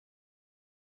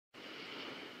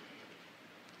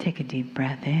Take a deep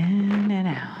breath in and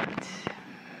out.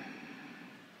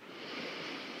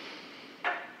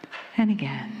 And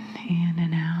again, in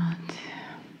and out.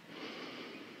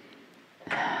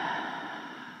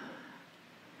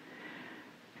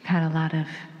 Got a lot of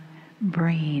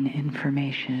brain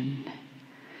information,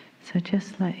 so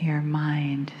just let your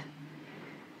mind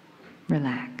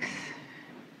relax.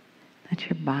 Let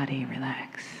your body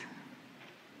relax.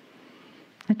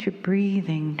 Let your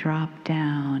breathing drop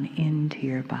down into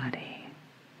your body.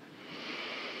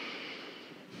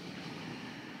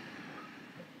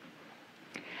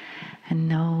 And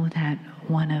know that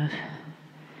one of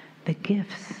the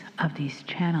gifts of these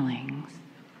channelings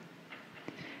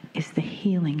is the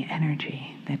healing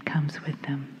energy that comes with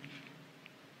them.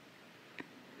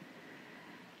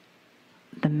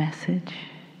 The message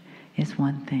is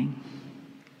one thing,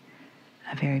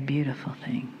 a very beautiful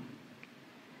thing.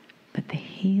 But the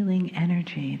healing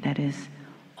energy that is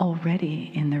already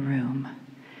in the room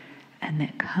and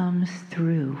that comes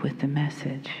through with the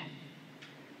message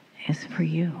is for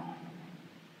you.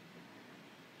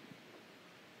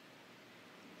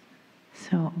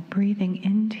 So breathing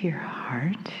into your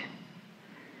heart,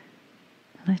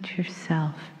 let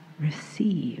yourself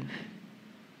receive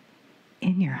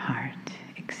in your heart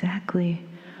exactly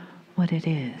what it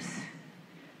is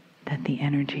that the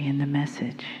energy and the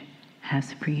message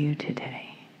has for you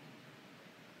today.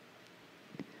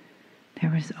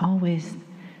 There is always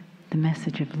the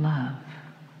message of love,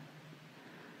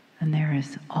 and there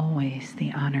is always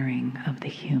the honoring of the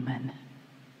human.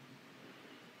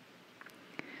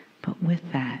 But with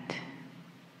that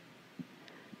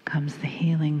comes the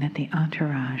healing that the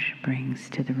entourage brings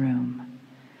to the room,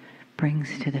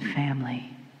 brings to the family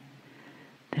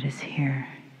that is here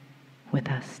with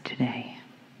us today.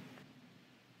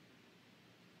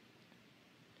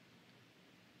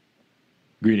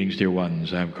 Greetings, dear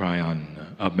ones. I'm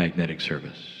Kryon of Magnetic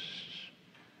Service.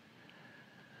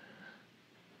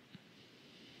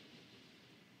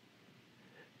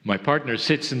 My partner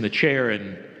sits in the chair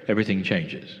and everything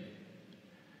changes.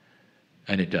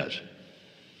 And it does.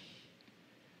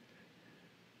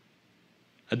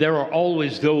 And there are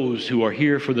always those who are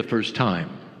here for the first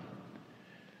time,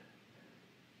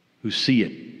 who see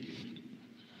it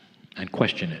and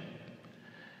question it.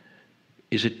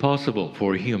 Is it possible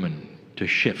for a human to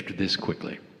shift this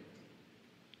quickly?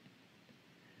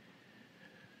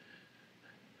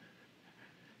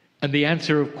 And the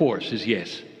answer, of course, is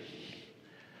yes.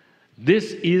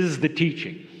 This is the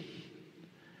teaching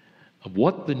of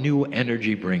what the new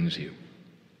energy brings you.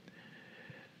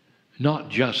 Not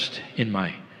just in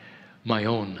my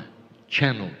own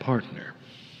channel partner,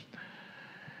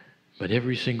 but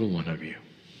every single one of you.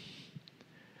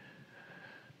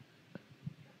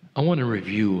 I want to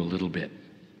review a little bit,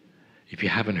 if you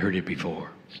haven't heard it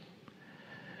before.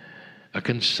 A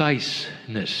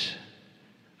conciseness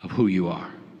of who you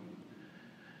are.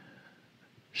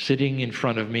 Sitting in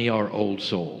front of me are old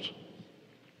souls.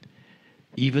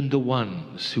 Even the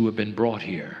ones who have been brought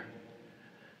here,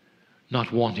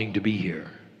 not wanting to be here,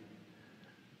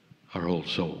 are old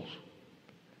souls.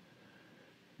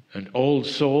 An old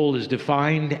soul is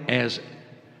defined as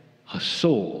a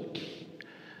soul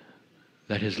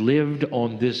that has lived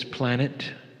on this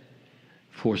planet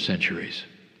for centuries,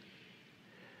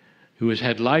 who has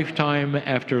had lifetime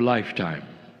after lifetime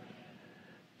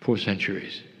for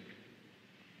centuries,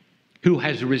 who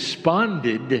has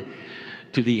responded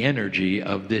to the energy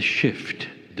of this shift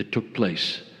that took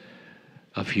place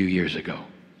a few years ago.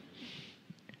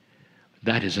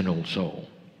 That is an old soul.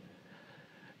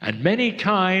 And many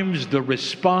times the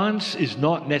response is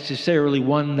not necessarily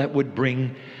one that would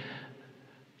bring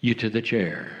you to the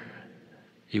chair.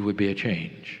 It would be a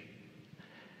change.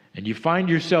 And you find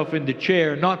yourself in the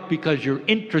chair not because you're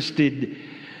interested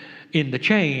in the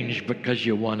change, because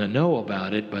you want to know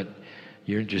about it, but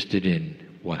you're interested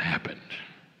in what happened.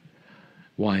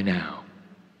 Why now?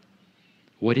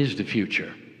 What is the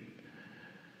future?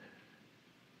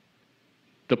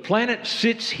 The planet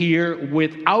sits here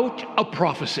without a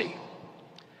prophecy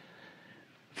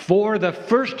for the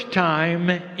first time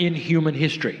in human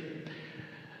history.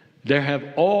 There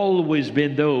have always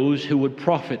been those who would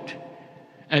profit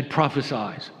and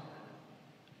prophesize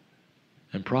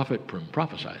and profit from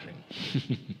prophesizing.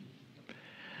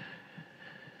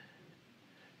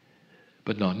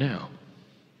 But not now.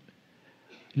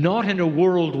 Not in a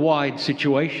worldwide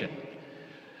situation.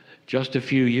 Just a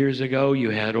few years ago,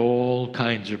 you had all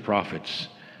kinds of prophets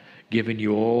giving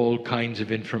you all kinds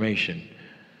of information.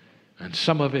 And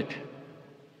some of it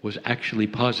was actually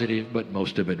positive, but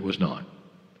most of it was not.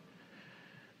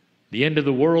 The end of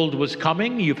the world was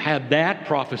coming. You've had that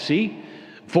prophecy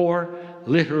for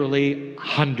literally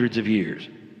hundreds of years.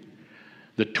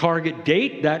 The target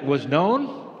date that was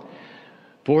known,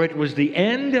 for it was the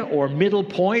end or middle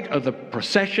point of the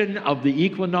precession of the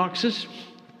equinoxes.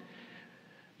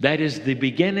 That is the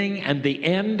beginning and the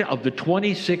end of the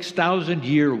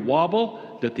 26,000-year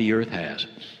wobble that the earth has,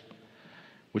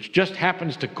 which just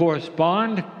happens to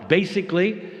correspond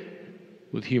basically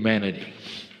with humanity.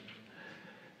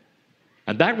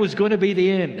 And that was going to be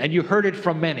the end, and you heard it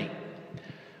from many.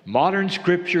 Modern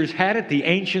scriptures had it, the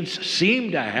ancients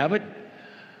seemed to have it,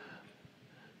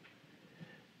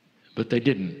 but they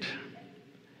didn't.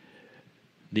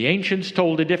 The ancients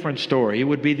told a different story. It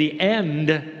would be the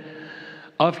end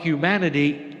of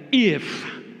humanity if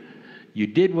you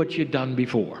did what you'd done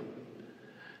before,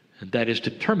 and that is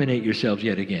to terminate yourselves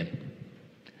yet again.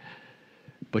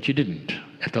 But you didn't.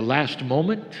 At the last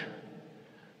moment,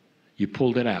 you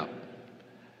pulled it out,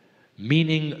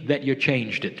 meaning that you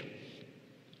changed it.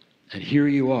 And here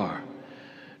you are,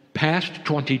 past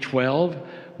 2012,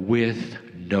 with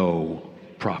no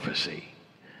prophecy.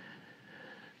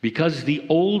 Because the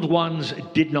old ones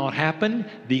did not happen,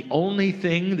 the only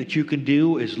thing that you can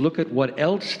do is look at what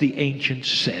else the ancients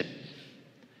said.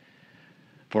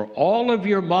 For all of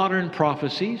your modern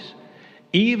prophecies,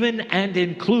 even and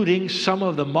including some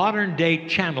of the modern day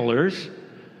channelers,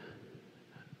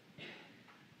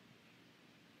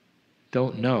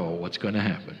 don't know what's going to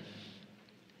happen.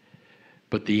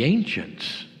 But the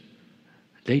ancients,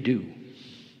 they do.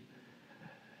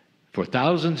 For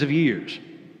thousands of years,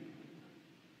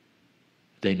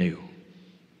 they knew.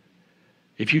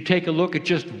 If you take a look at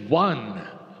just one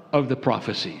of the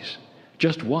prophecies,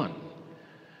 just one,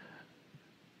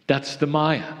 that's the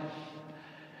Maya.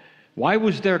 Why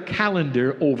was their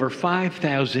calendar over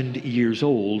 5,000 years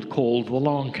old called the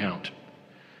long count?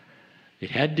 It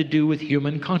had to do with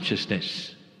human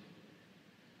consciousness.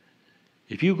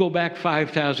 If you go back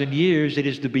 5,000 years, it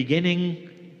is the beginning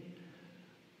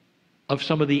of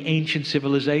some of the ancient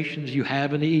civilizations you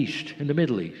have in the East, in the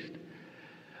Middle East.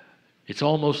 It's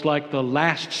almost like the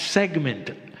last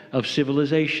segment of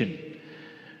civilization.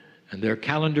 And their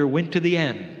calendar went to the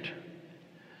end,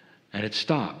 and it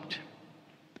stopped.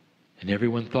 And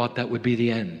everyone thought that would be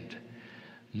the end,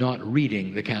 not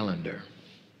reading the calendar.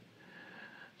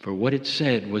 For what it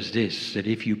said was this, that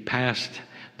if you passed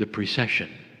the precession,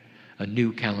 a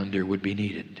new calendar would be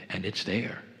needed, and it's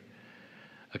there.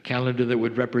 A calendar that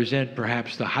would represent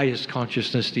perhaps the highest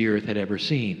consciousness the earth had ever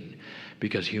seen,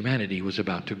 because humanity was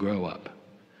about to grow up.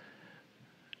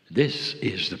 This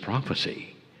is the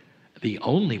prophecy, the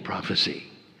only prophecy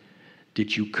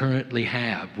that you currently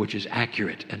have which is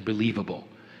accurate and believable,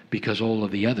 because all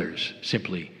of the others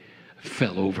simply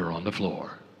fell over on the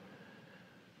floor.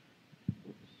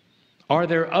 Are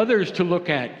there others to look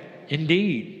at?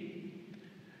 Indeed.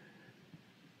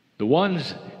 The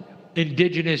ones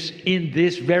indigenous in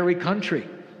this very country,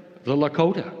 the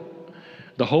Lakota,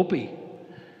 the Hopi,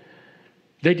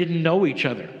 they didn't know each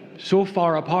other, so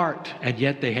far apart, and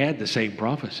yet they had the same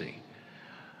prophecy.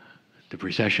 The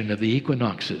precession of the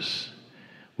equinoxes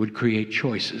would create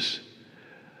choices.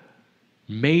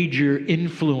 Major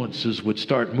influences would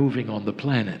start moving on the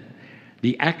planet.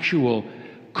 The actual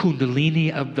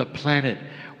kundalini of the planet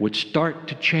would start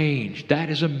to change.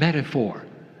 That is a metaphor,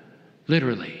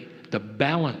 literally. The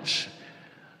balance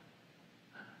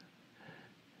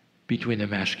between the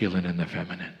masculine and the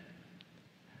feminine.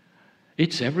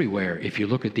 It's everywhere if you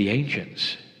look at the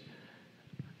ancients.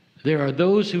 There are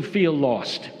those who feel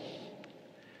lost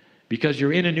because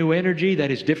you're in a new energy that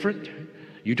is different.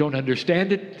 You don't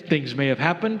understand it. Things may have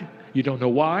happened. You don't know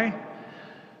why.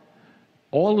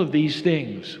 All of these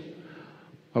things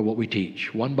are what we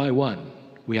teach. One by one,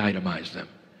 we itemize them.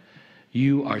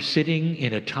 You are sitting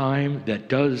in a time that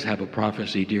does have a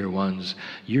prophecy, dear ones.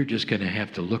 You're just going to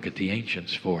have to look at the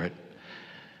ancients for it.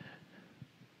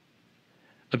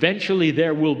 Eventually,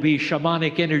 there will be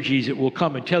shamanic energies that will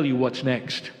come and tell you what's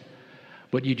next.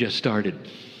 But you just started.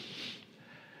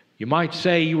 You might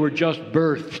say you were just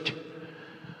birthed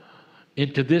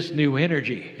into this new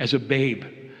energy as a babe,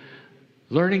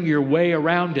 learning your way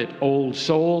around it, old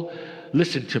soul.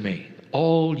 Listen to me.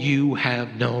 All you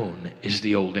have known is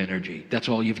the old energy. That's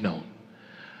all you've known.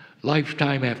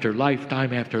 Lifetime after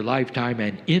lifetime after lifetime,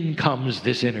 and in comes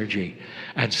this energy.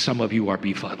 And some of you are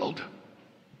befuddled.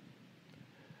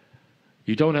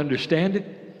 You don't understand it.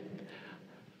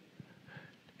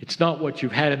 It's not what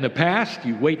you've had in the past.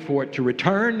 You wait for it to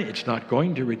return. It's not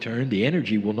going to return. The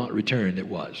energy will not return that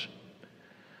was.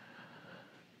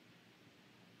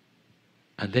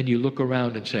 And then you look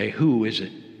around and say, who is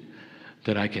it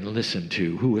that I can listen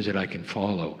to? Who is it I can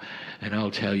follow? And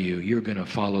I'll tell you, you're going to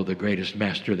follow the greatest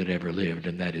master that ever lived,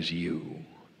 and that is you.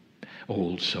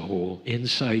 Old soul,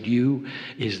 inside you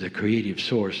is the creative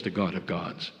source, the God of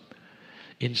gods.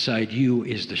 Inside you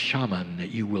is the shaman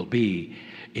that you will be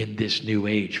in this new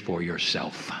age for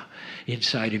yourself.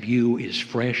 Inside of you is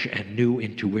fresh and new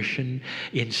intuition.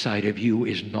 Inside of you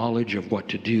is knowledge of what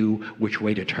to do, which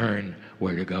way to turn,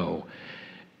 where to go.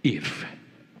 If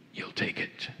you'll take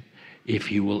it,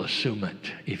 if you will assume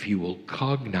it, if you will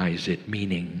cognize it,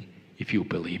 meaning if you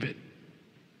believe it.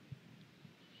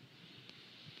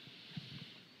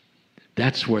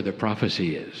 That's where the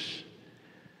prophecy is.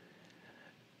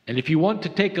 And if you want to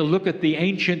take a look at the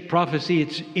ancient prophecy,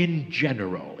 it's in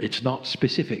general. It's not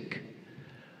specific.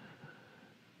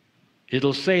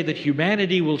 It'll say that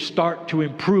humanity will start to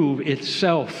improve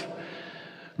itself,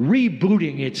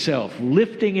 rebooting itself,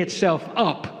 lifting itself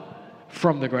up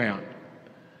from the ground.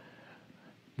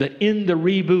 That in the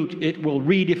reboot, it will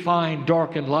redefine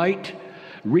dark and light,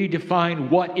 redefine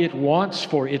what it wants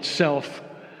for itself.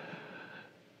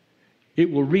 It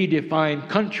will redefine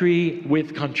country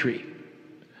with country,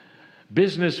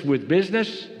 business with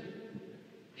business,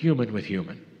 human with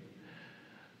human.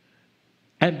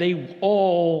 And they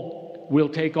all will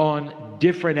take on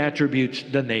different attributes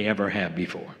than they ever have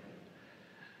before.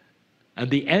 And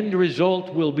the end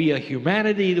result will be a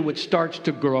humanity that starts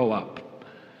to grow up.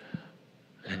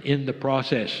 And in the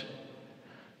process,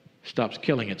 stops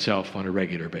killing itself on a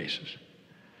regular basis.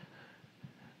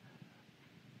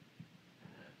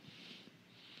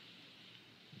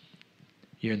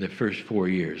 You're in the first 4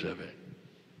 years of it.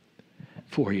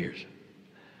 4 years.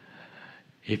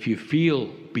 If you feel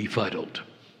befuddled,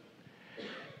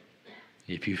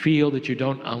 if you feel that you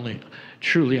don't only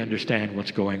truly understand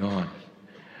what's going on,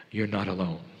 you're not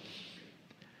alone.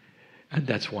 And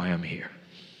that's why I'm here.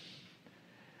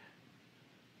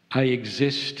 I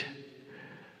exist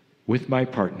with my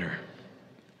partner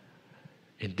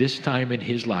in this time in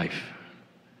his life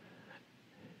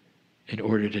in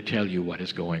order to tell you what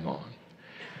is going on.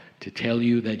 To tell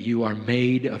you that you are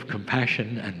made of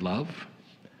compassion and love,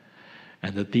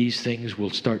 and that these things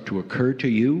will start to occur to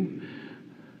you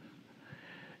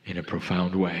in a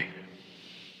profound way.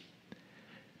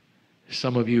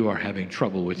 Some of you are having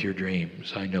trouble with your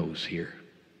dreams, I know here.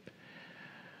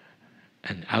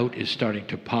 And out is starting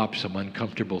to pop some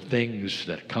uncomfortable things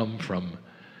that come from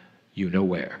you know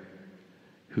where.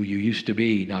 Who you used to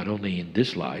be, not only in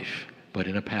this life, but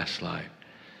in a past life.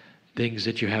 Things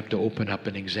that you have to open up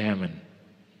and examine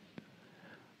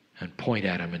and point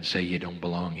at them and say, you don't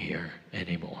belong here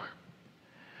anymore.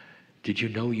 Did you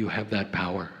know you have that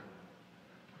power?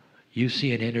 You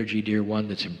see an energy, dear one,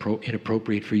 that's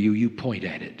inappropriate for you, you point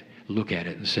at it, look at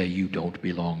it and say, you don't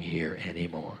belong here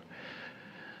anymore.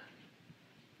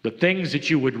 The things that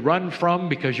you would run from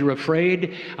because you're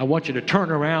afraid, I want you to turn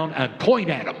around and point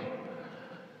at them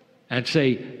and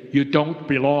say, you don't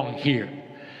belong here.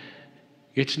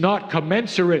 It's not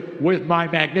commensurate with my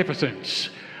magnificence.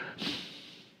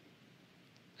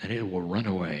 And it will run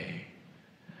away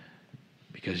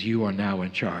because you are now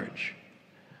in charge.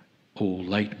 Oh,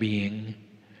 light being.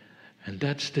 And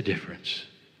that's the difference.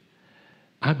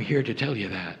 I'm here to tell you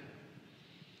that.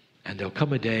 And there'll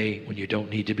come a day when you don't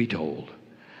need to be told,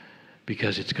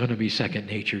 because it's going to be second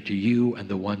nature to you and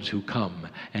the ones who come,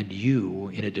 and you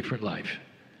in a different life.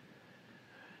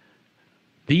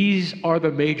 These are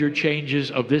the major changes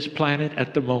of this planet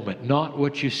at the moment, not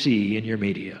what you see in your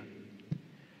media.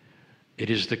 It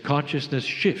is the consciousness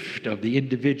shift of the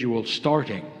individual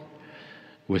starting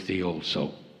with the old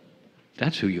soul.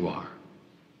 That's who you are.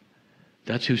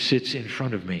 That's who sits in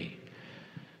front of me.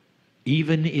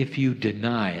 Even if you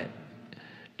deny it,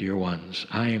 dear ones,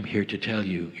 I am here to tell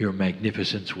you your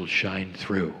magnificence will shine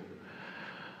through,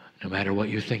 no matter what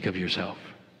you think of yourself.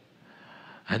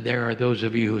 And there are those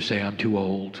of you who say, I'm too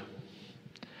old.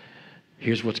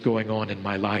 Here's what's going on in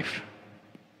my life.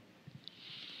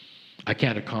 I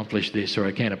can't accomplish this or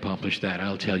I can't accomplish that.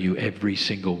 I'll tell you, every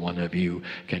single one of you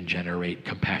can generate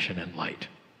compassion and light.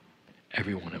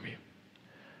 Every one of you.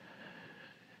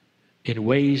 In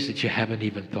ways that you haven't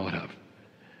even thought of.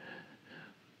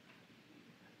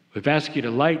 We've asked you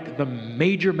to light the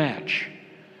major match,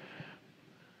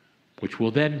 which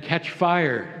will then catch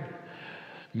fire,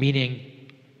 meaning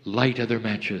light other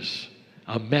matches,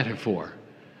 a metaphor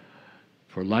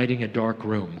for lighting a dark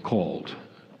room called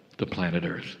the planet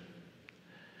Earth.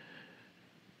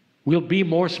 We'll be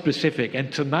more specific,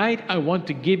 and tonight I want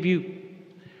to give you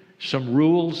some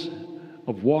rules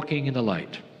of walking in the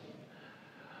light.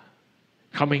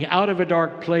 Coming out of a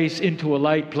dark place into a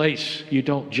light place, you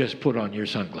don't just put on your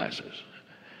sunglasses.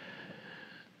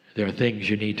 There are things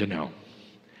you need to know.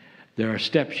 There are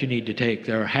steps you need to take.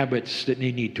 There are habits that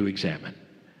you need to examine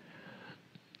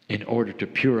in order to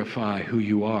purify who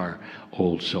you are,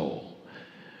 old soul,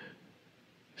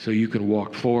 so you can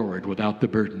walk forward without the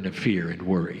burden of fear and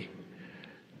worry.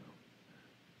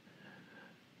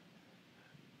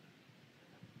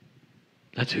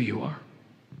 That's who you are.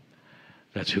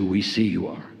 That's who we see you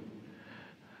are.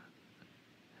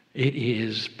 It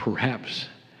is perhaps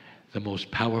the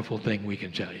most powerful thing we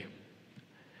can tell you.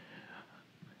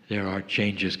 There are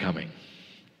changes coming.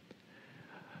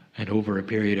 And over a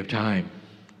period of time,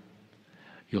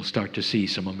 you'll start to see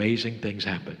some amazing things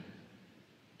happen.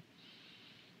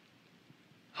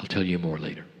 I'll tell you more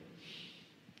later.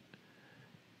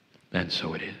 And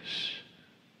so it is.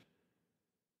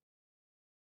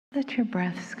 Let your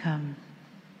breaths come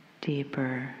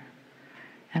deeper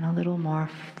and a little more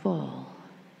full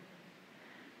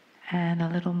and a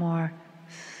little more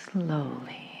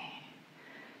slowly,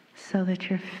 so that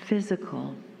your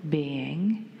physical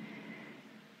being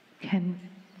can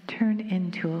turn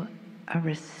into a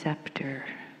receptor,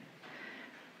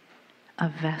 a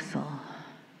vessel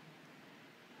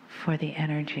for the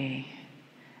energy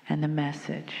and the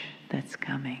message that's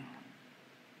coming.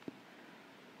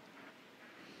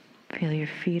 Feel your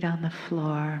feet on the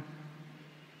floor,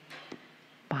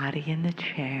 body in the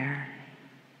chair,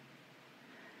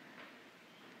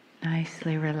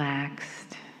 nicely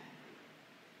relaxed.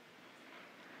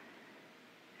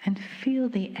 And feel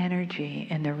the energy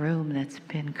in the room that's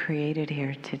been created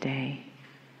here today.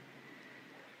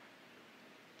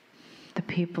 The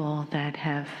people that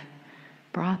have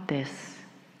brought this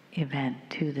event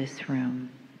to this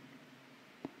room.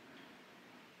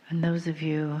 And those of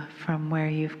you from where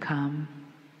you've come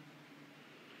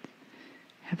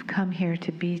have come here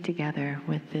to be together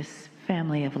with this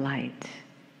family of light,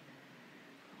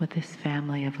 with this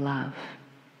family of love.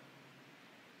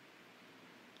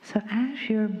 So as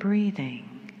you're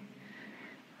breathing,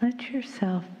 let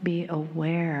yourself be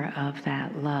aware of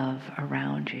that love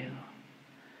around you.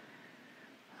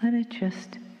 Let it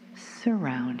just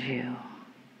surround you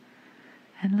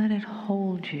and let it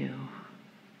hold you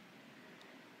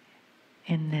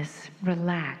in this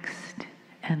relaxed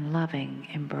and loving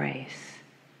embrace,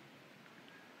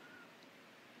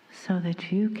 so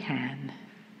that you can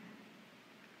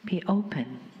be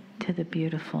open to the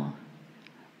beautiful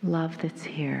love that's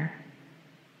here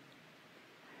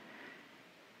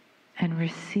and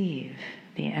receive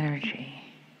the energy.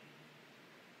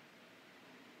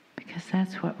 Because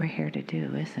that's what we're here to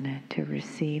do, isn't it? To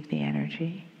receive the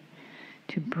energy,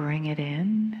 to bring it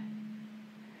in,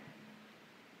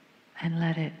 and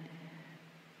let it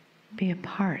be a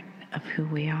part of who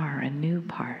we are, a new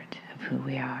part of who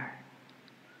we are,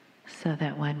 so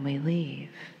that when we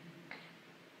leave,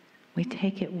 we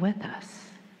take it with us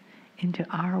into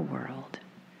our world,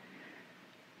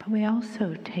 but we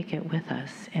also take it with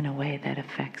us in a way that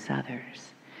affects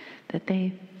others, that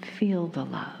they feel the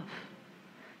love,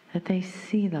 that they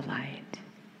see the light,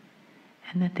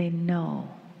 and that they know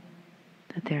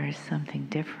that there is something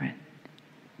different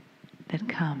that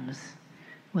comes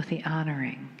with the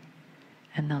honoring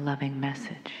and the loving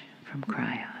message from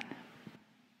Kryon.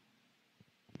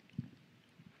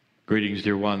 Greetings,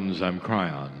 dear ones. I'm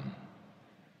Kryon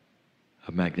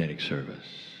of Magnetic Service.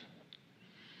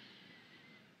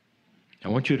 I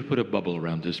want you to put a bubble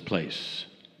around this place,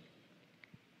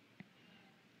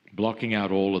 blocking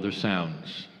out all other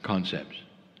sounds, concepts.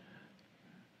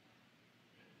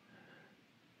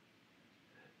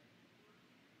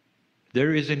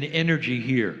 There is an energy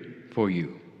here for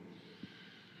you.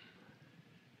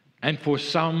 And for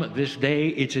some this day,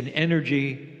 it's an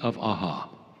energy of aha.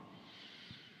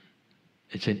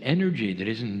 It's an energy that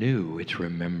isn't new, it's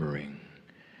remembering.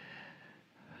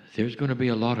 There's going to be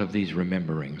a lot of these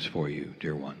rememberings for you,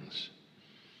 dear ones.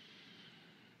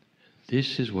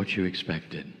 This is what you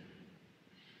expected.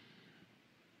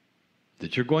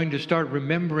 That you're going to start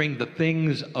remembering the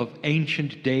things of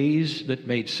ancient days that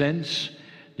made sense,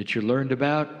 that you learned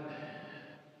about,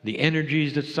 the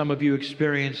energies that some of you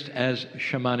experienced as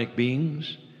shamanic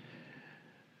beings.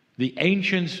 The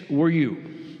ancients were you,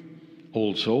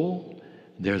 old soul.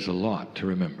 There's a lot to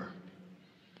remember.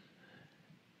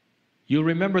 You'll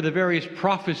remember the various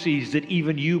prophecies that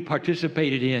even you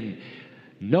participated in,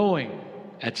 knowing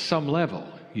at some level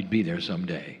you'd be there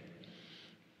someday.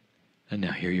 And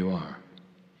now here you are.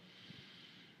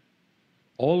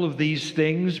 All of these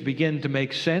things begin to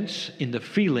make sense in the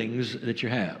feelings that you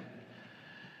have.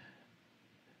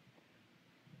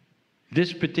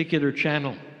 This particular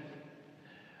channel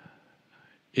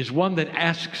is one that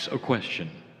asks a question.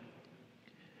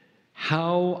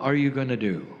 How are you going to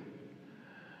do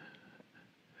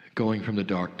going from the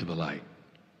dark to the light.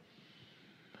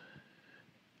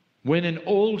 When an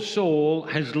old soul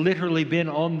has literally been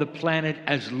on the planet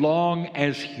as long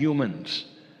as humans,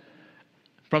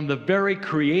 from the very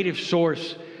creative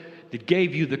source that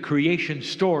gave you the creation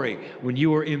story when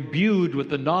you were imbued with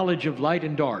the knowledge of light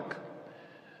and dark,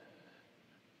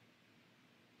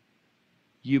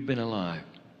 you've been alive.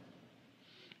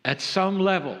 At some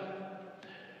level,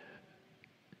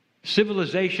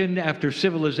 civilization after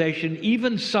civilization,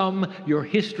 even some your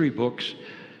history books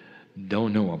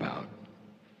don't know about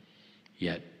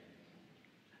yet.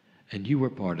 And you were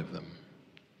part of them.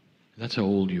 That's how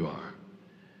old you are.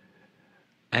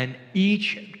 And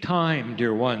each time,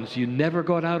 dear ones, you never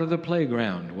got out of the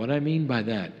playground. What I mean by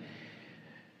that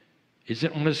is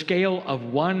that on a scale of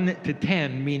 1 to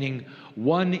 10, meaning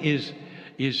 1 is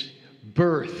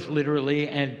birth, literally,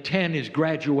 and 10 is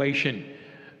graduation,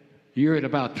 you're at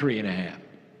about 3.5.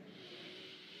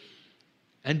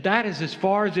 And that is as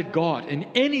far as it got in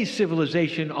any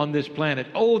civilization on this planet.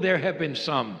 Oh, there have been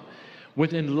some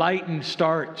with enlightened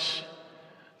starts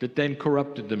that then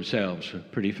corrupted themselves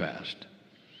pretty fast.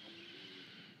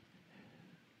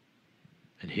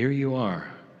 And here you are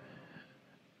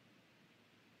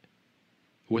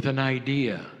with an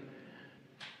idea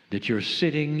that you're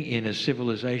sitting in a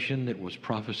civilization that was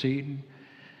prophesied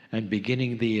and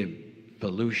beginning the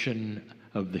evolution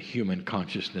of the human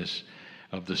consciousness,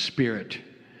 of the spirit,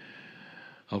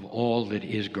 of all that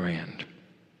is grand.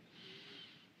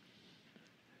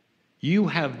 You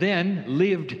have then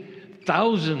lived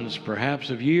thousands, perhaps,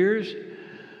 of years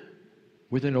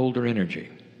with an older energy.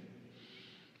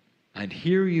 And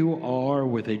here you are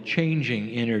with a changing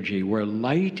energy where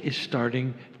light is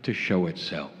starting to show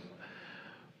itself,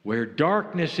 where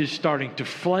darkness is starting to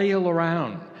flail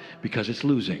around because it's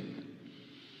losing.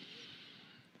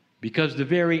 Because the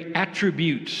very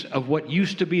attributes of what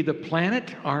used to be the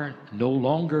planet are no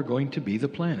longer going to be the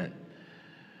planet.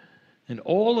 And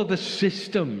all of the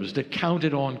systems that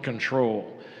counted on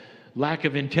control, lack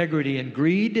of integrity, and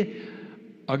greed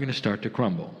are going to start to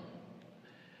crumble.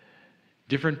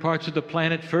 Different parts of the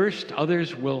planet first,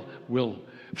 others will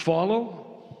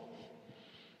follow,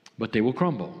 but they will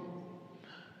crumble.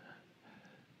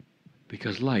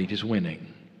 Because light is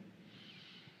winning.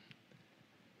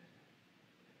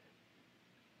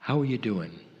 How are you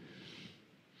doing?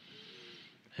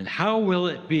 And how will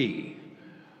it be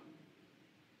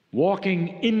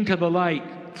walking into the light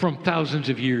from thousands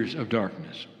of years of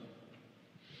darkness?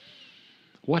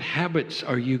 What habits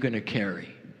are you going to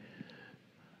carry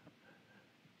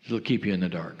that'll keep you in the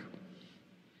dark?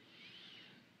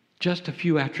 Just a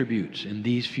few attributes in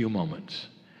these few moments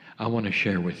I want to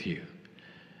share with you.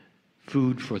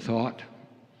 Food for thought,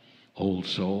 old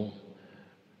soul.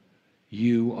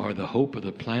 You are the hope of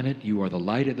the planet. You are the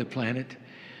light of the planet.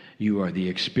 You are the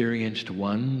experienced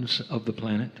ones of the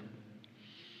planet.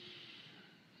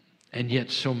 And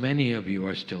yet so many of you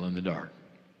are still in the dark.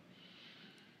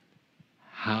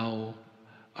 How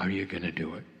are you going to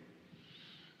do it?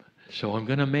 So I'm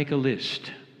going to make a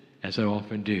list, as I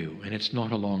often do, and it's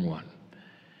not a long one,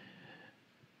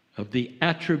 of the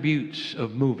attributes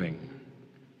of moving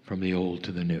from the old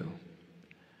to the new.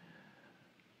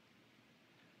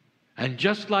 And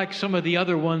just like some of the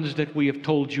other ones that we have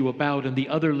told you about in the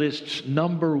other lists,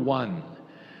 number 1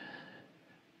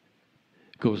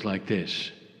 goes like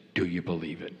this. Do you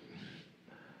believe it?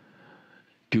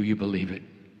 Do you believe it?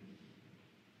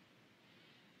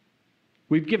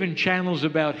 We've given channels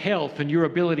about health and your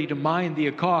ability to mind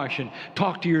the Akash and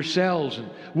talk to your cells and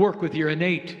work with your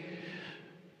innate.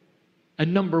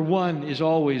 And number 1 is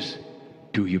always,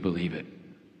 do you believe it?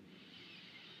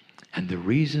 And the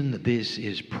reason that this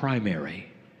is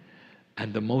primary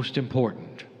and the most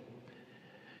important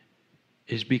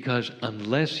is because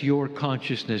unless your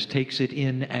consciousness takes it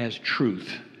in as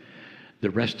truth, the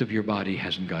rest of your body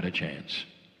hasn't got a chance.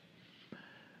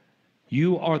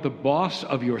 You are the boss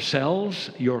of your cells.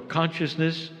 Your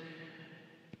consciousness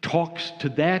talks to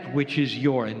that which is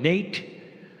your innate,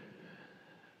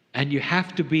 and you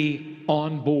have to be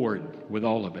on board with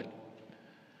all of it.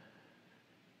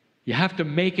 You have to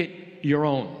make it your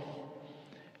own.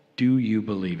 Do you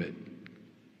believe it?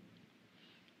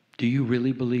 Do you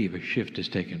really believe a shift has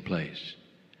taken place?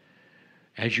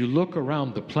 As you look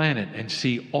around the planet and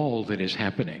see all that is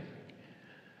happening,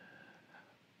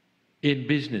 in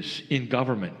business, in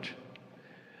government,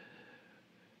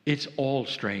 it's all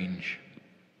strange.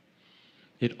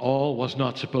 It all was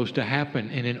not supposed to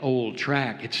happen in an old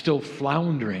track. It's still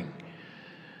floundering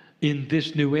in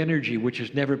this new energy which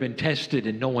has never been tested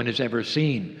and no one has ever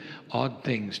seen. Odd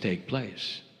things take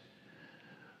place.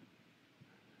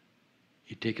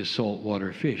 You take a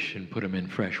saltwater fish and put them in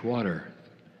fresh water,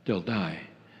 they'll die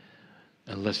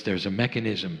unless there's a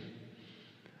mechanism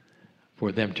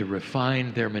for them to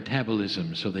refine their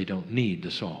metabolism so they don't need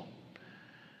the salt.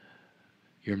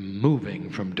 You're moving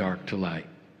from dark to light.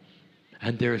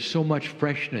 And there is so much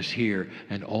freshness here,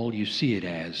 and all you see it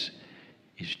as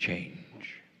is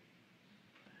change.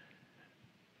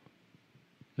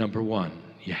 Number one,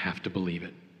 you have to believe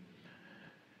it.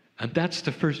 And that's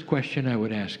the first question I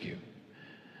would ask you.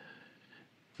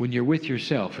 When you're with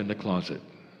yourself in the closet,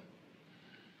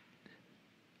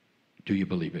 do you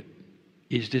believe it?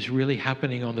 Is this really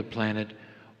happening on the planet,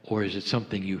 or is it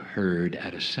something you heard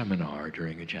at a seminar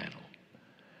during a channel?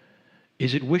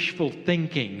 Is it wishful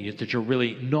thinking that you're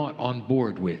really not on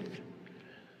board with?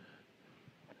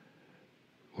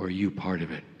 Or are you part of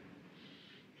it?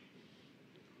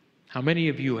 How many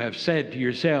of you have said to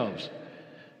yourselves,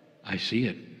 I see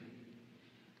it.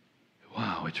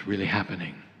 Wow, it's really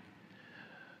happening.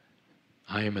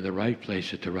 I am in the right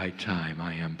place at the right time.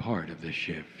 I am part of this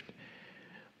shift.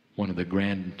 One of the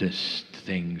grandest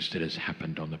things that has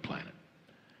happened on the planet.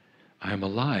 I am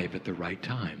alive at the right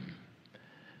time.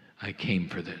 I came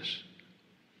for this.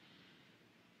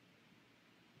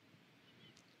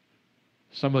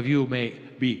 Some of you may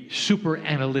be super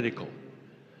analytical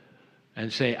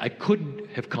and say, I couldn't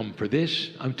have come for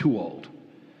this, I'm too old.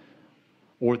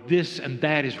 Or this and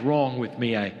that is wrong with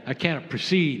me, I cannot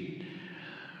proceed.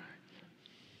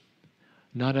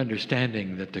 Not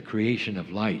understanding that the creation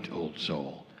of light, old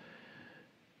soul,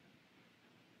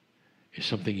 is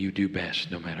something you do best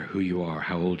no matter who you are,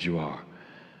 how old you are,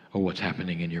 or what's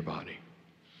happening in your body.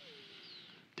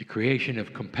 The creation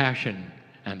of compassion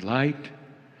and light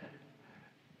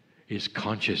is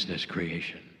consciousness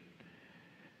creation.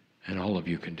 And all of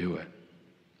you can do it.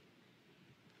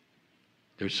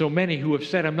 There's so many who have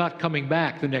said, I'm not coming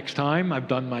back the next time. I've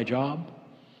done my job.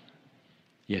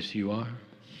 Yes, you are.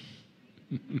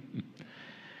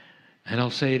 And I'll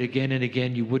say it again and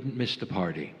again, you wouldn't miss the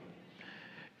party.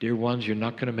 Dear ones, you're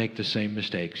not going to make the same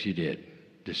mistakes you did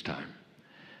this time.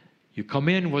 You come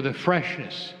in with a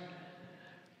freshness.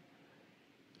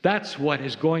 That's what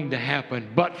is going to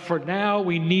happen. But for now,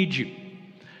 we need you,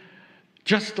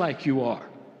 just like you are,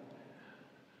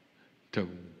 to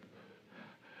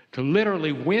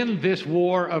literally win this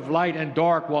war of light and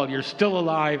dark while you're still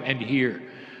alive and here.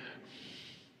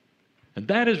 And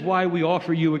that is why we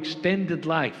offer you extended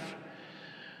life.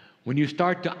 When you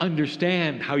start to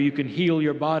understand how you can heal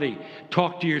your body,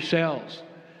 talk to your cells,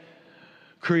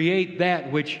 create that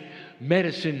which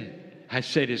medicine has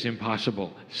said is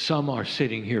impossible. Some are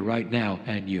sitting here right now,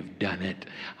 and you've done it.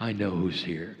 I know who's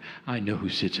here. I know who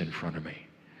sits in front of me.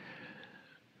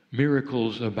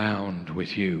 Miracles abound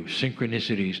with you.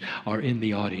 Synchronicities are in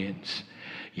the audience.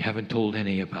 You haven't told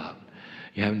any about.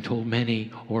 You haven't told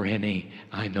many or any.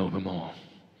 I know them all.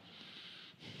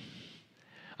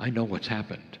 I know what's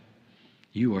happened.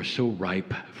 You are so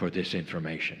ripe for this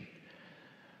information.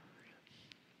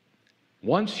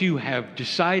 Once you have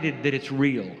decided that it's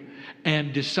real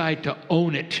and decide to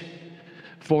own it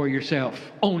for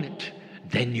yourself, own it,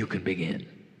 then you can begin.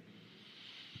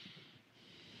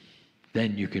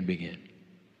 Then you can begin.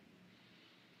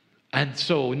 And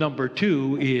so number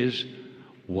two is,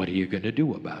 what are you going to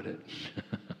do about it?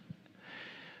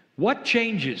 What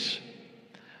changes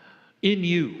in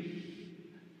you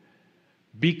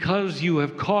because you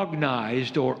have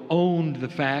cognized or owned the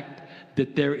fact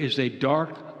that there is a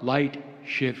dark light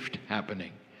shift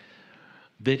happening,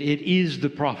 that it is the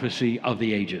prophecy of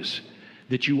the ages,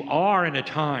 that you are in a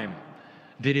time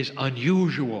that is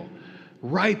unusual,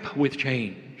 ripe with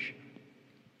change?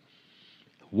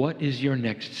 What is your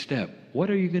next step? What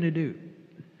are you going to do?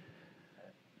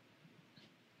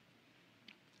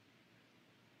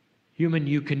 Human,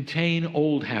 you contain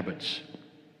old habits.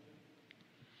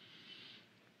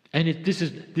 And this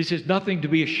is nothing to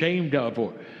be ashamed of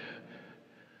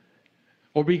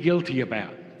or be guilty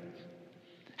about.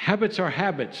 Habits are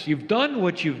habits. You've done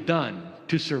what you've done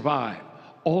to survive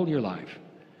all your life.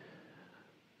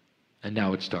 And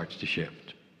now it starts to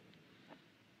shift.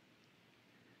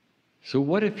 So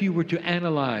what if you were to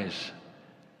analyze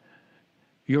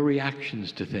your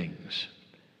reactions to things,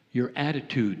 your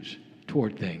attitudes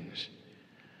toward things?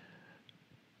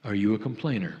 Are you a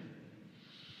complainer?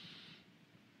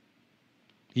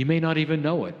 You may not even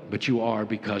know it, but you are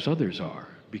because others are,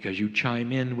 because you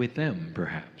chime in with them,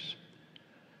 perhaps.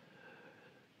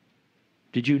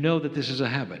 Did you know that this is a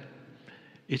habit?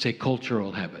 It's a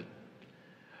cultural habit.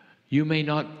 You may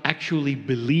not actually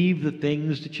believe the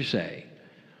things that you say,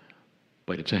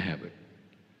 but it's a habit.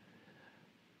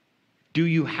 Do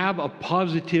you have a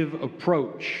positive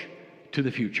approach to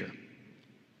the future?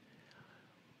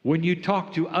 When you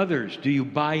talk to others, do you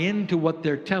buy into what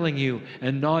they're telling you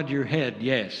and nod your head,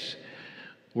 yes,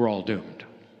 we're all doomed.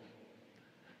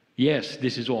 Yes,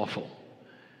 this is awful.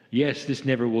 Yes, this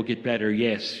never will get better.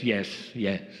 Yes, yes,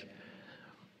 yes.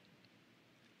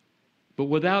 But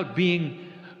without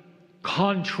being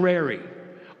contrary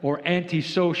or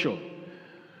antisocial,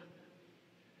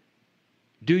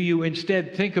 do you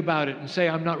instead think about it and say,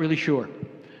 I'm not really sure.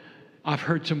 I've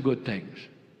heard some good things.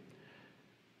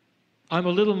 I'm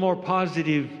a little more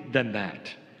positive than that,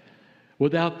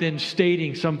 without then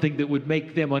stating something that would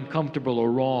make them uncomfortable or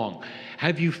wrong.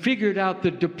 Have you figured out the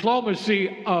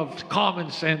diplomacy of common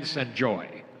sense and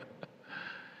joy?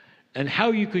 And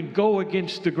how you can go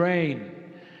against the grain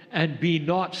and be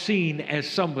not seen as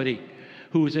somebody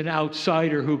who is an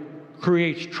outsider who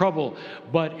creates trouble,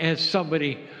 but as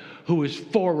somebody who is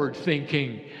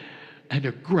forward-thinking and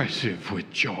aggressive with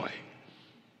joy.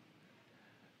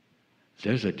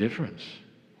 There's a difference.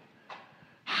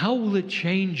 How will it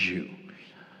change you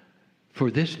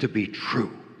for this to be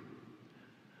true?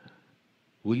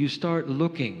 Will you start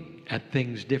looking at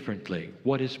things differently?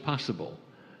 What is possible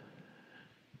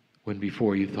when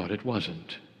before you thought it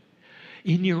wasn't?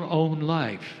 In your own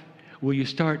life, will you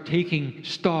start taking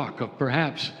stock of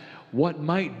perhaps what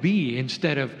might be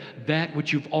instead of that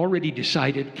which you've already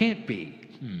decided can't be?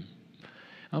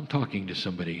 I'm talking to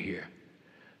somebody here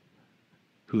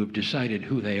who have decided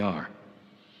who they are,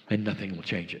 and nothing will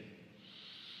change it.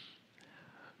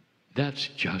 That's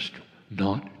just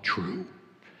not true,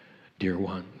 dear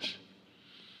ones.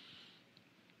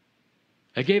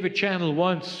 I gave a channel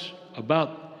once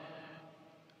about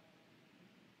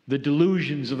the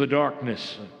delusions of the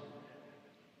darkness,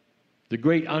 the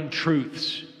great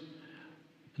untruths,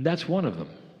 and that's one of them,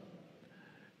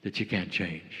 that you can't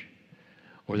change,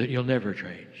 or that you'll never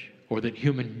change, or that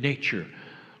human nature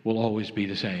will always be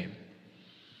the same.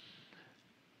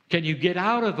 Can you get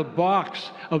out of the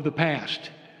box of the past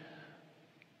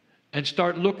and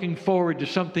start looking forward to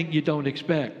something you don't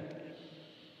expect?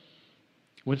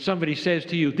 When somebody says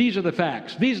to you, these are the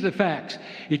facts,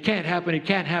 it can't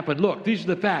happen, look, these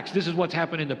are the facts, this is what's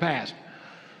happened in the past.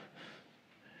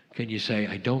 Can you say,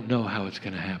 I don't know how it's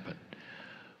going to happen,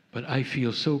 but I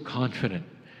feel so confident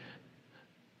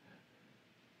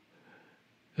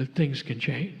that things can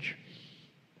change,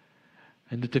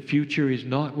 and that the future is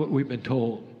not what we've been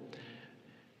told.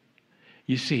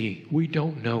 You see, we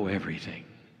don't know everything.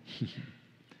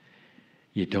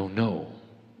 You don't know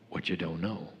what you don't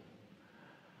know.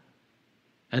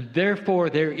 And therefore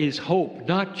there is hope,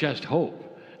 not just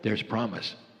hope, there's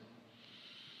promise.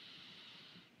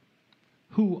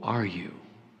 Who are you?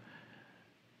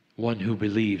 One who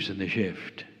believes in the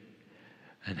shift.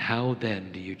 And how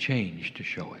then do you change to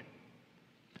show it?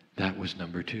 That was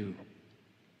number 2.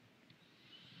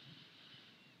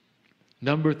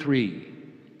 Number 3,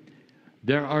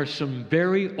 there are some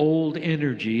very old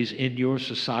energies in your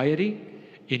society,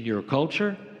 in your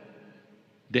culture,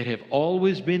 that have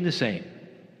always been the same,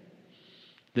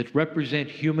 that represent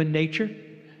human nature,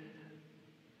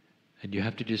 and you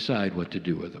have to decide what to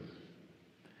do with them.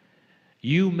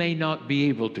 You may not be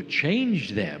able to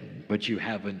change them, but you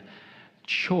have a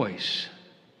choice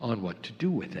on what to do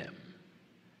with them.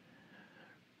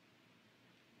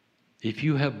 If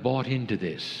you have bought into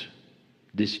this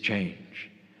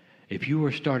change, if you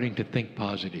are starting to think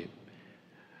positive,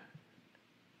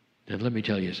 then let me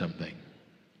tell you something.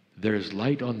 There is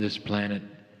light on this planet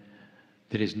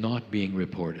that is not being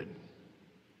reported.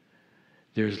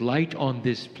 There's light on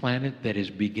this planet that is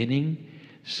beginning,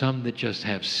 some that just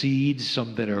have seeds,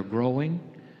 some that are growing,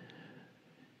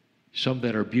 some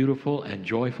that are beautiful and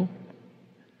joyful,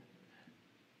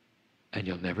 and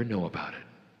you'll never know about it.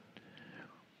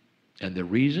 And the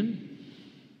reason?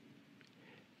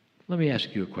 Let me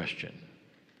ask you a question.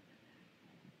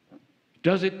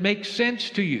 Does it make sense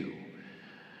to you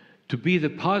to be the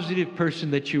positive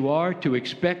person that you are, to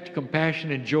expect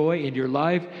compassion and joy in your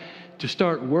life, to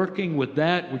start working with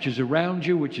that which is around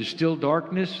you, which is still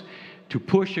darkness, to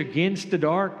push against the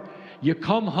dark? You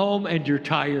come home and you're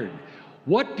tired.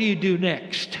 What do you do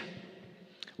next?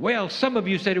 Well, some of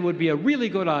you said it would be a really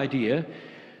good idea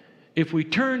if we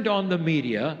turned on the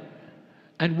media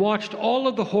and watched all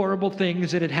of the horrible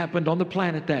things that had happened on the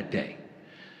planet that day.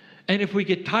 And if we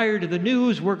get tired of the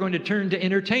news, we're going to turn to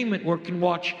entertainment where we can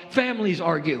watch families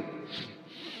argue.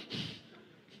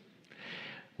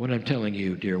 What I'm telling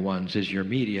you, dear ones, is your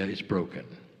media is broken.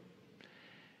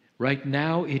 Right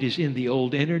now, it is in the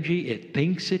old energy. It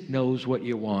thinks it knows what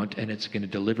you want, and it's going to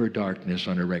deliver darkness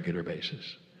on a regular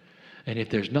basis. And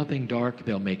if there's nothing dark,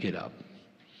 they'll make it up.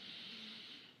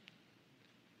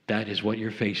 That is what you're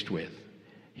faced with.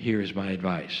 Here is my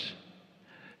advice.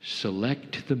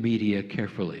 Select the media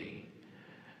carefully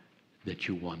that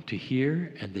you want to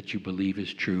hear and that you believe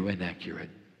is true and accurate.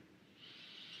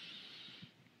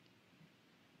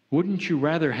 Wouldn't you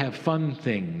rather have fun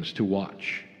things to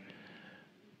watch?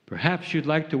 Perhaps you'd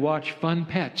like to watch fun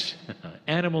pets,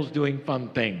 animals doing fun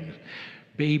things,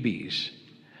 babies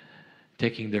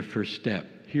taking their first step,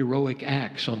 heroic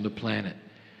acts on the planet,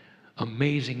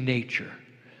 amazing nature.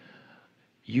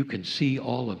 You can see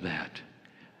all of that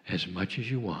as much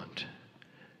as you want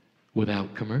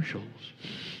without commercials.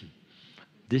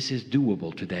 This is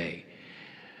doable today.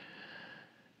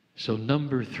 So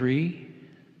number 3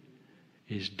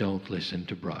 is don't listen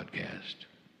to broadcast.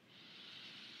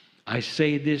 I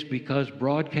say this because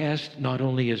broadcast not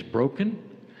only is broken,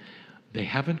 they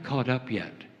haven't caught up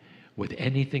yet with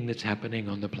anything that's happening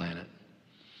on the planet.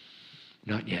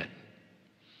 Not yet.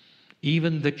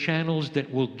 Even the channels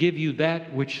that will give you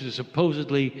that which is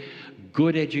supposedly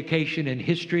good education and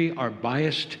history are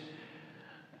biased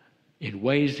in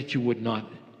ways that you would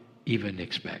not even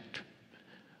expect.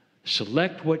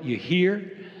 Select what you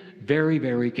hear very,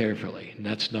 very carefully. And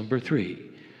that's number 3.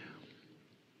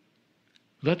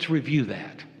 Let's review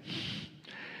that.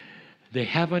 They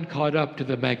haven't caught up to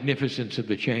the magnificence of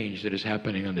the change that is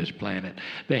happening on this planet.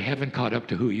 They haven't caught up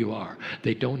to who you are.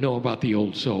 They don't know about the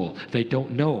old soul. They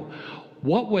don't know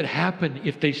what would happen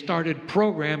if they started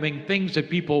programming things that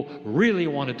people really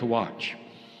wanted to watch.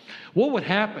 What would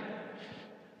happen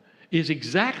is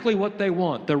exactly what they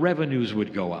want. The revenues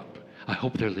would go up. I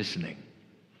hope they're listening.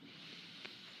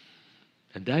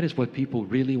 And that is what people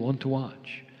really want to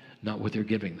watch, not what they're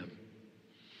giving them.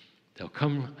 There'll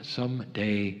come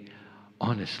someday,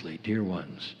 honestly, dear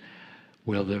ones,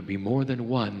 will there be more than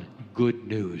one good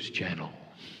news channel?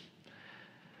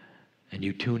 And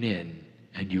you tune in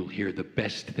and you'll hear the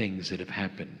best things that have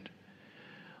happened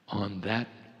on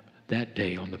that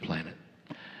day on the planet.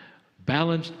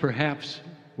 Balanced perhaps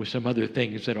with some other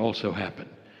things that also happen,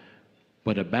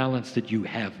 but a balance that you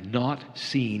have not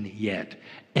seen yet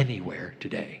anywhere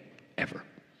today, ever.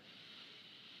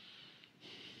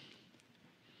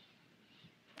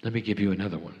 Let me give you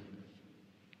another one.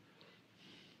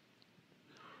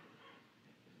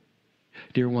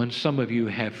 Dear ones, some of you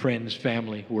have friends,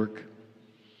 family, work.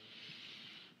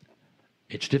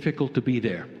 It's difficult to be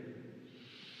there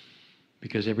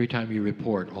because every time you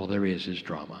report, all there is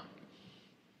drama.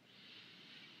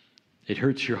 It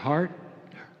hurts your heart.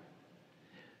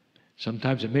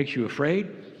 Sometimes it makes you afraid.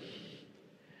 It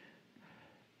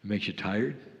makes you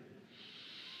tired.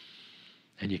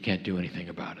 And you can't do anything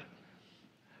about it.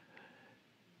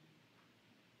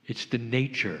 It's the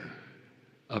nature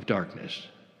of darkness.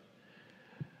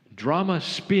 Drama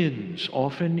spins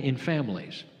often in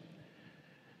families.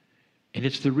 And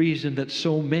it's the reason that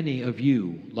so many of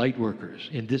you, light workers,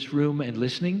 in this room and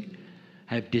listening,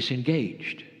 have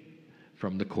disengaged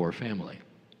from the core family.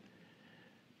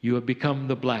 You have become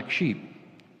the black sheep.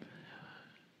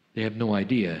 They have no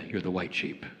idea you're the white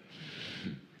sheep.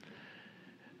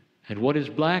 And what is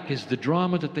black is the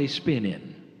drama that they spin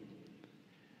in.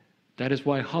 That is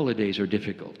why holidays are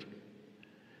difficult,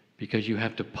 because you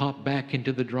have to pop back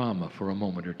into the drama for a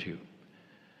moment or two.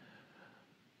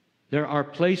 There are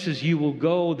places you will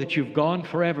go that you've gone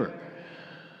forever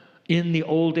in the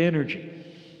old energy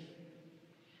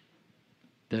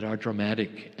that are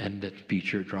dramatic and that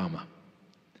feature drama.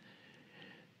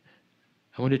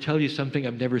 I want to tell you something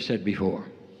I've never said before.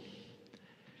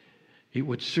 It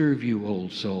would serve you,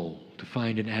 old soul, to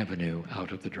find an avenue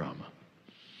out of the drama.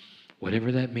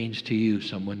 Whatever that means to you,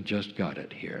 someone just got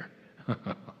it here.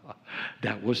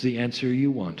 That was the answer you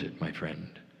wanted, my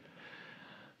friend.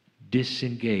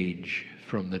 Disengage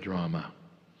from the drama.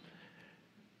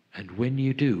 And when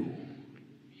you do,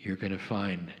 you're going to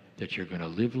find that you're going to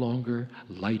live longer,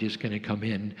 light is going to come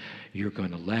in, you're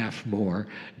going to laugh more,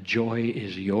 joy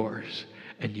is yours,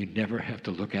 and you never have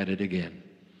to look at it again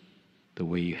the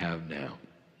way you have now.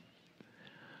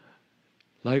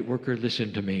 Light worker,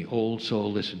 listen to me. Old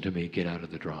soul, listen to me. Get out of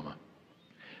the drama.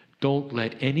 Don't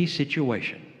let any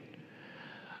situation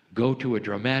go to a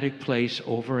dramatic place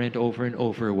over and over and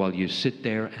over while you sit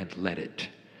there and let it.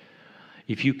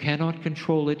 If you cannot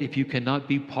control it, if you cannot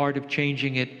be part of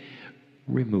changing it,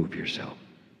 remove yourself.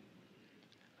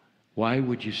 Why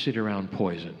would you sit around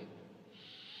poison?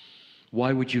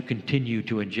 Why would you continue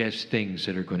to ingest things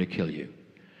that are going to kill you?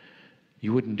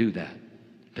 You wouldn't do that.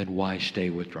 Then why stay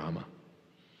with drama?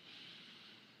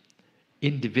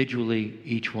 Individually,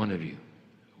 each one of you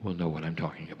will know what I'm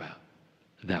talking about.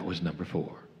 That was number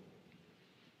 4.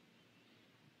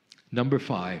 Number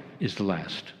 5 is the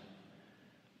last.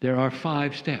 There are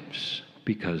 5 steps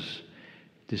because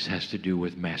this has to do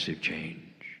with massive change.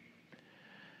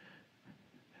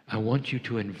 I want you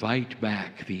to invite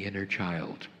back the inner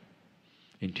child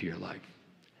into your life.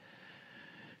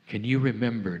 Can you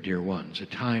remember, dear ones, a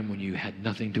time when you had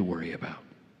nothing to worry about?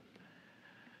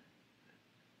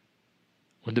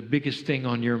 When the biggest thing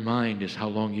on your mind is how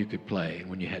long you could play and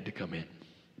when you had to come in.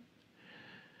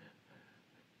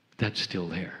 That's still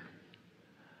there.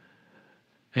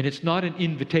 And it's not an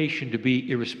invitation to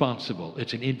be irresponsible.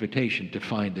 It's an invitation to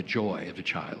find the joy of the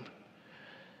child.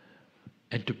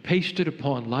 And to paste it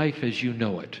upon life as you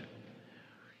know it,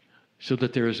 so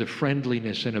that there is a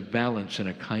friendliness and a balance and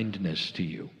a kindness to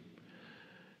you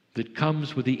that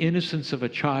comes with the innocence of a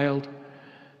child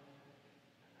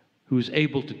who is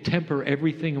able to temper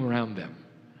everything around them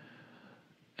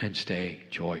and stay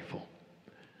joyful.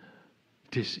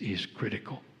 This is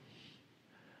critical.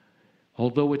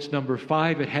 Although it's number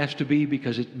 5, it has to be,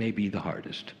 because it may be the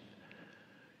hardest.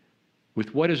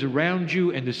 With what is around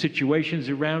you and the situations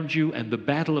around you and the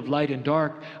battle of light and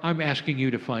dark, I'm asking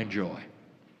you to find joy.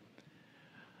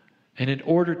 And in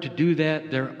order to do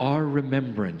that, there are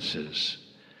remembrances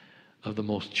of the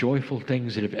most joyful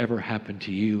things that have ever happened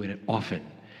to you, and often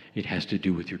it has to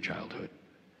do with your childhood.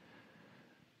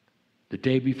 The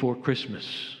day before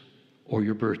Christmas or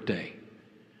your birthday,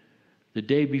 the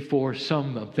day before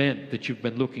some event that you've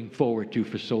been looking forward to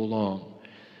for so long,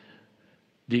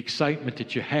 the excitement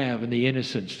that you have and the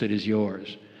innocence that is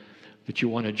yours, that you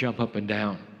want to jump up and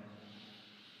down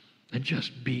and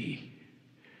just be.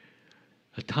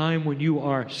 A time when you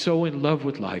are so in love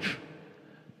with life.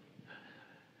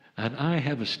 And I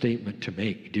have a statement to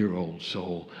make, dear old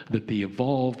soul, that the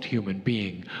evolved human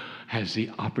being has the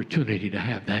opportunity to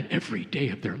have that every day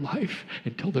of their life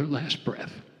until their last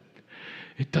breath.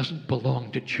 It doesn't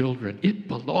belong to children. It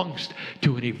belongs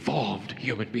to an evolved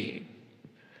human being.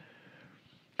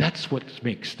 That's what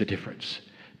makes the difference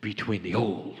between the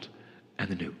old and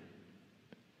the new.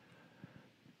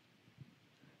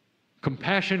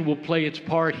 Compassion will play its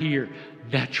part here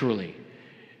naturally,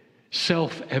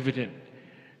 self-evident.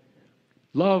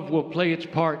 Love will play its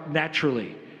part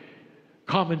naturally,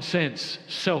 common sense,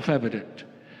 self-evident.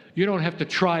 You don't have to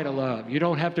try to love. You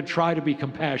don't have to try to be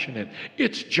compassionate.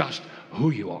 It's just who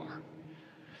you are.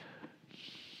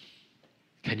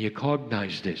 Can you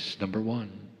cognize this? Number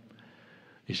 1,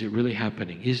 is it really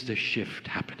happening? Is the shift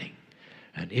happening?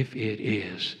 And if it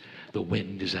is, the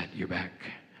wind is at your back.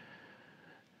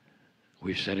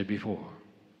 We've said it before.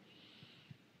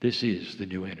 This is the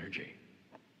new energy.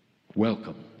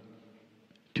 Welcome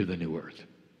to the new earth.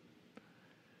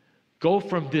 Go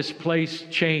from this place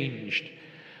changed.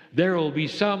 There will be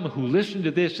some who listen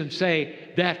to this and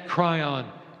say, that Kryon,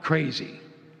 crazy.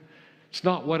 It's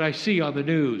not what I see on the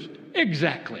news.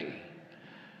 Exactly.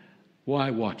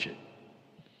 Why watch it?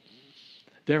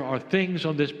 There are things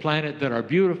on this planet that are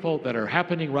beautiful, that are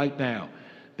happening right now,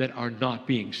 that are not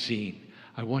being seen.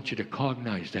 I want you to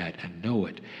cognize that and know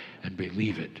it and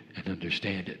believe it and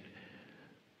understand it.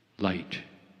 Light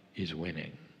is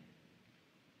winning.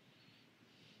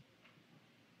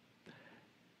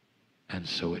 And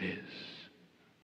so it is.